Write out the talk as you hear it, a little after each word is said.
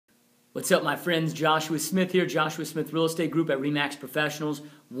What's up, my friends? Joshua Smith here, Joshua Smith Real Estate Group at RE/MAX Professionals.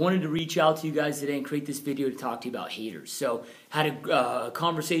 Wanted to reach out to you guys today and create this video to talk to you about haters. So, had a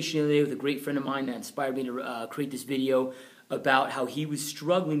conversation the other day with a great friend of mine that inspired me to create this video about how he was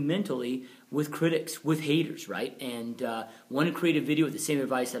struggling mentally with critics, with haters, right? And wanted to create a video with the same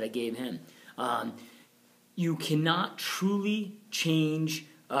advice that I gave him. You cannot truly change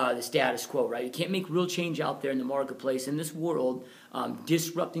the status quo, right? You can't make real change out there in the marketplace, in this world,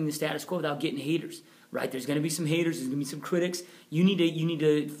 disrupting the status quo without getting haters, right? There's going to be some haters, there's going to be some critics. You need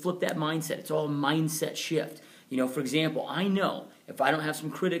to flip that mindset. It's all a mindset shift. You know, for example, I know if I don't have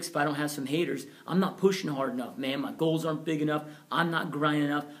some critics, if I don't have some haters, I'm not pushing hard enough, man. My goals aren't big enough. I'm not grinding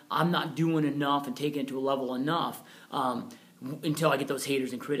enough. I'm not doing enough and taking it to a level enough until I get those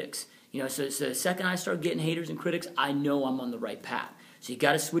haters and critics. You know, so the second I start getting haters and critics, I know I'm on the right path. So you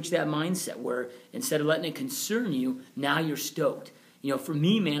got to switch that mindset where instead of letting it concern you, now you're stoked. You know, for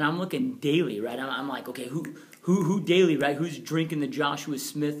me, man, I'm looking daily, right? I'm like, okay, who daily, right? Who's drinking the Joshua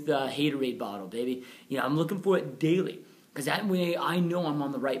Smith Haterade bottle, baby? You know, I'm looking for it daily because that way I know I'm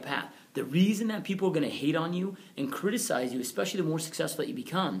on the right path. The reason that people are going to hate on you and criticize you, especially the more successful that you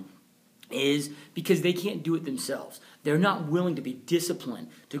become, is because they can't do it themselves. They're not willing to be disciplined,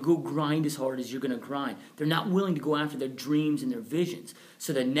 to go grind as hard as you're going to grind. They're not willing to go after their dreams and their visions.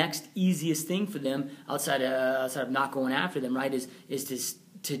 So the next easiest thing for them, outside of not going after them, right, is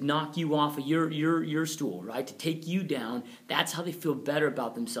to knock you off of your stool, right, to take you down. That's how they feel better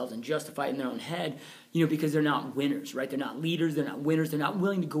about themselves and justify it in their own head, you know, because they're not winners, right? They're not leaders, they're not winners, they're not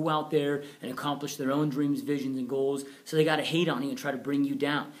willing to go out there and accomplish their own dreams, visions, and goals, so they got to hate on you and try to bring you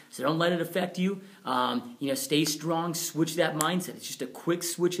down. So don't let it affect you. You know, stay strong, switch that mindset. It's just a quick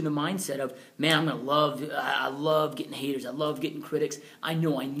switch in the mindset of, man, I love getting haters, I love getting critics. I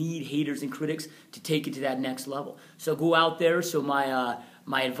know I need haters and critics to take it to that next level. So go out there. So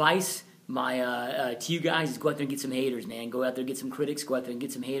my advice to you guys is go out there and get some haters, man. Go out there and get some critics. Go out there and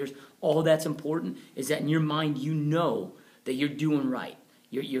get some haters. All that's important is that in your mind you know that you're doing right.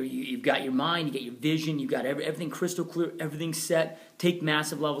 You've got your mind, you got your vision, you've got everything crystal clear, everything set. Take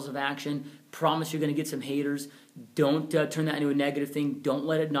massive levels of action. Promise you're going to get some haters. Don't turn that into a negative thing. Don't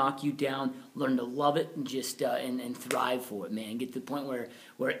let it knock you down. Learn to love it and just and thrive for it, man. Get to the point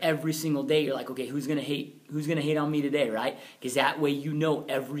where every single day you're like, okay, who's gonna hate? Who's gonna hate on me today, right? Because that way you know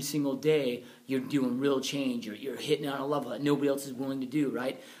every single day you're doing real change. You're hitting on a level that nobody else is willing to do,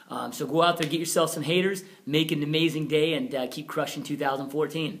 right? So go out there, get yourself some haters, make an amazing day, and keep crushing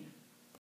 2014.